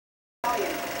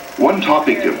One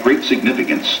topic of great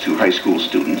significance to high school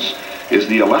students is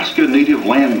the Alaska Native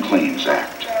Land Claims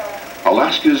Act.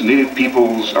 Alaska's Native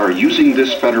peoples are using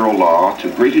this federal law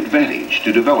to great advantage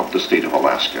to develop the state of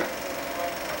Alaska.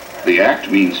 The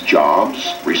act means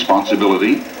jobs,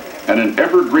 responsibility, and an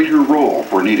ever greater role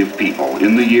for Native people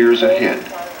in the years ahead.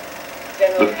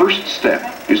 The first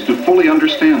step is to fully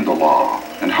understand the law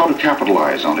and how to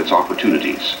capitalize on its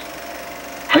opportunities.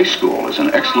 High school is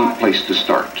an excellent place to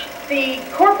start. The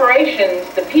corporations,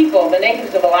 the people, the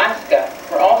natives of Alaska,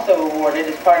 were also awarded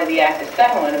as part of the Act of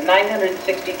Settlement of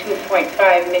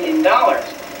 $962.5 million,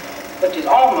 which is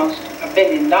almost $1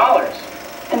 billion.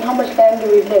 And how much land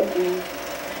do we get?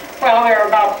 Well, there are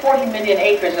about 40 million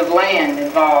acres of land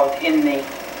involved in the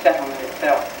settlement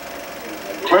itself.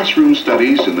 Classroom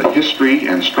studies in the history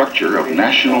and structure of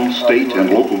national, state, and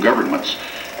local governments,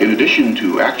 in addition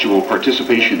to actual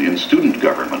participation in student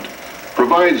government,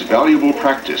 provides valuable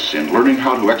practice in learning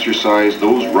how to exercise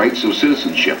those rights of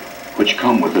citizenship which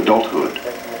come with adulthood.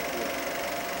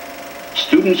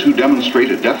 Students who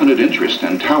demonstrate a definite interest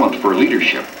and talent for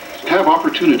leadership have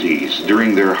opportunities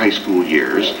during their high school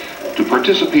years to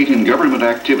participate in government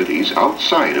activities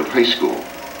outside of high school.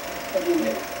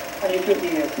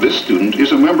 This student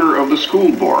is a member of the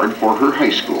school board for her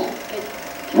high school,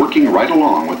 working right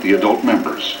along with the adult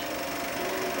members.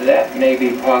 That may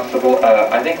be possible.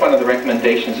 I think one of the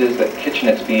recommendations is that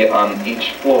kitchenettes be on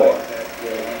each floor.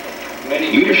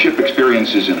 Leadership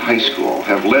experiences in high school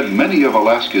have led many of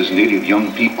Alaska's Native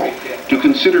young people to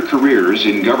consider careers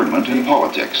in government and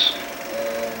politics.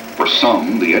 For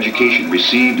some, the education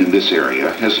received in this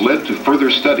area has led to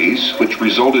further studies which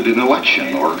resulted in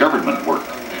election or government work.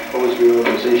 Proposed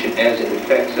reorganization as it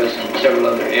affects us in several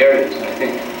other areas, and I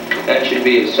think that should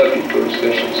be a subject for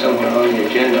discussion somewhere on the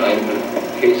agenda item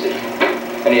in case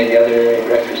if any of the other area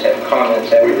directors have comments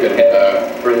that we could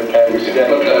have further study. We can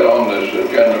put that on this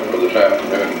agenda